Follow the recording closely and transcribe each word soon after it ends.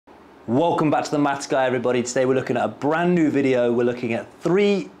Welcome back to the Maths Guy, everybody. Today we're looking at a brand new video. We're looking at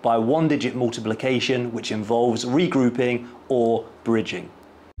 3 by 1 digit multiplication, which involves regrouping or bridging.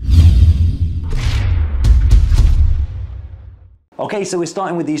 Okay, so we're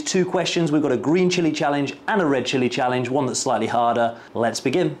starting with these 2 questions. We've got a green chili challenge and a red chili challenge, one that's slightly harder. Let's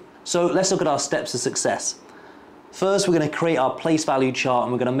begin. So let's look at our steps to success. First, we're going to create our place value chart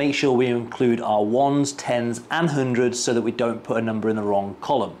and we're going to make sure we include our ones, tens and hundreds so that we don't put a number in the wrong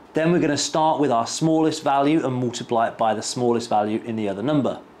column. Then we're going to start with our smallest value and multiply it by the smallest value in the other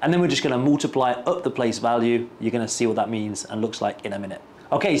number. And then we're just going to multiply up the place value. You're going to see what that means and looks like in a minute.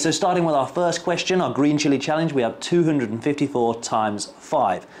 Okay, so starting with our first question, our green chili challenge, we have 254 times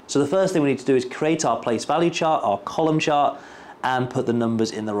 5. So the first thing we need to do is create our place value chart, our column chart, and put the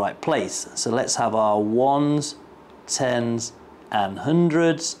numbers in the right place. So let's have our ones, tens and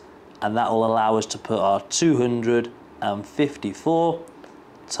hundreds, and that will allow us to put our 254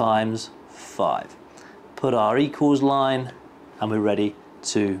 times 5. Put our equals line and we're ready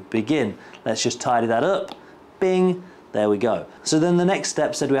to begin. Let's just tidy that up. Bing, there we go. So then the next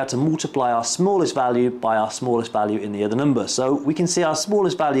step said we had to multiply our smallest value by our smallest value in the other number. So we can see our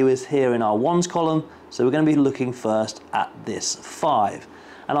smallest value is here in our ones column, so we're going to be looking first at this 5.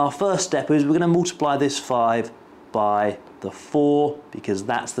 And our first step is we're going to multiply this 5 by the 4 because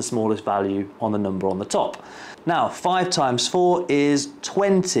that's the smallest value on the number on the top. Now 5 times 4 is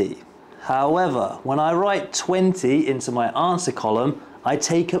 20. However, when I write 20 into my answer column, I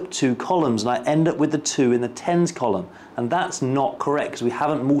take up 2 columns and I end up with the 2 in the tens column, and that's not correct because we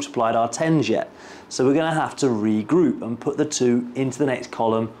haven't multiplied our tens yet. So we're going to have to regroup and put the 2 into the next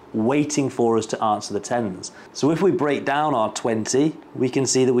column, waiting for us to answer the tens. So if we break down our 20, we can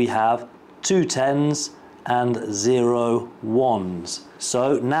see that we have 2 tens and 0 ones.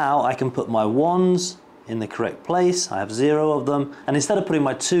 So now I can put my ones in the correct place. I have 0 of them, and instead of putting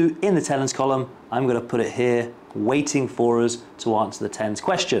my 2 in the tens column, I'm going to put it here, waiting for us to answer the tens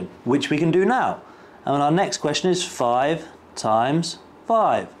question, which we can do now. And our next question is 5 times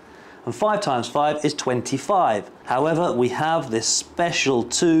 5. And 5 times 5 is 25. However, we have this special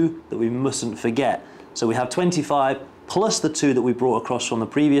 2 that we mustn't forget. So we have 25 plus the 2 that we brought across from the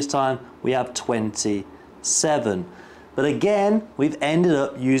previous time, we have 27. But again, we've ended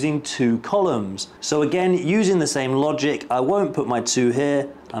up using 2 columns. So again, using the same logic, I won't put my 2 here.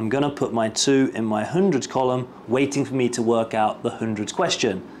 I'm going to put my 2 in my hundreds column, waiting for me to work out the hundreds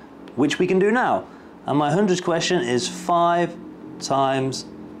question, which we can do now. And my hundreds question is 5 times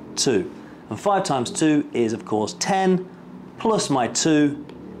 2. And 5 times 2 is, of course, 10, plus my 2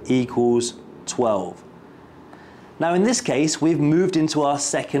 equals 12. Now in this case, we've moved into our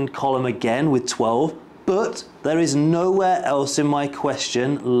second column again with 12, but there is nowhere else in my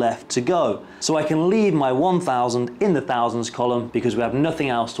question left to go. So I can leave my 1000 in the thousands column because we have nothing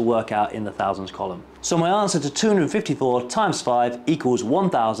else to work out in the thousands column. So my answer to 254 times 5 equals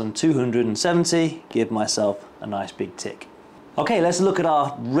 1270. Give myself a nice big tick. Okay, let's look at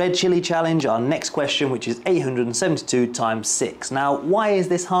our red chili challenge, our next question, which is 872 times 6. Now, why is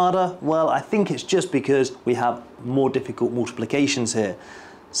this harder? Well, I think it's just because we have more difficult multiplications here.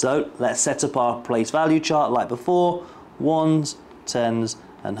 So let's set up our place value chart like before, ones, tens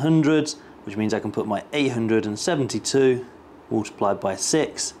and hundreds, which means I can put my 872 multiplied by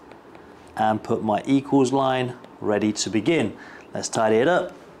 6 and put my equals line ready to begin. Let's tidy it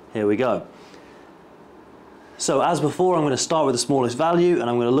up. Here we go. So as before, I'm going to start with the smallest value and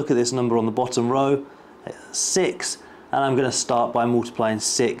I'm going to look at this number on the bottom row, 6, and I'm going to start by multiplying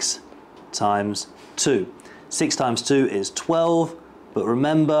 6 times 2. 6 times 2 is 12. But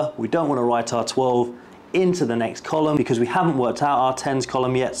remember, we don't want to write our 12 into the next column because we haven't worked out our tens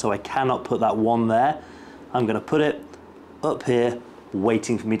column yet, so I cannot put that 1 there. I'm going to put it up here,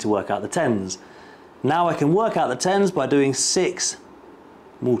 waiting for me to work out the tens. Now I can work out the tens by doing 6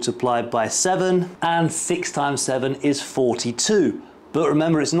 multiplied by 7, and 6 times 7 is 42. But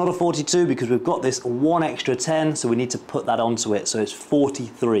remember, it's not a 42 because we've got this 1 extra 10, so we need to put that onto it. So it's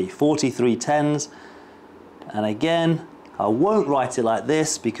 43. 43 tens. And again, I won't write it like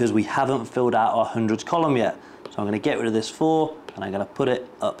this because we haven't filled out our hundreds column yet. So I'm going to get rid of this 4 and I'm going to put it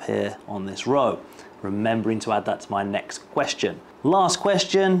up here on this row, remembering to add that to my next question. Last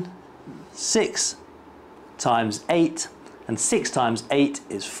question, 6 times 8, and 6 times 8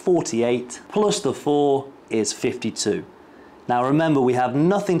 is 48, plus the 4 is 52. Now remember, we have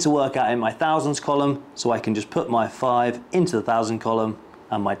nothing to work out in my thousands column, so I can just put my 5 into the thousand column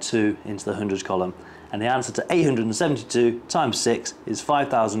and my 2 into the hundreds column. And the answer to 872 times 6 is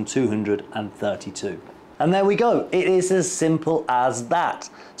 5,232. And there we go. It is as simple as that.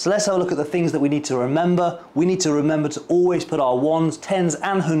 So let's have a look at the things that we need to remember. We need to remember to always put our ones, tens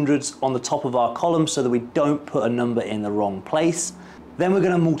and hundreds on the top of our column so that we don't put a number in the wrong place. Then we're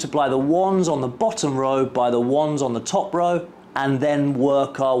going to multiply the ones on the bottom row by the ones on the top row, and then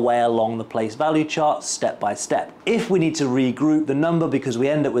work our way along the place value chart step by step. If we need to regroup the number because we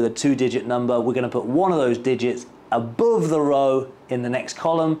end up with a 2-digit number, we're going to put one of those digits above the row in the next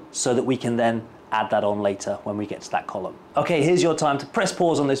column so that we can then add that on later when we get to that column. Okay, here's your time to press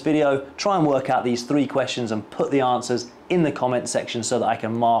pause on this video, try and work out these 3 questions and put the answers in the comment section so that I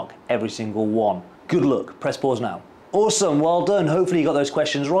can mark every single one. Good luck, press pause now. Awesome, well done. Hopefully you got those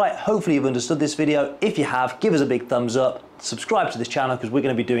questions right. Hopefully you've understood this video. If you have, give us a big thumbs up. Subscribe to this channel because we're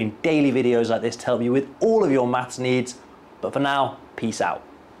going to be doing daily videos like this to help you with all of your maths needs. But for now, peace out.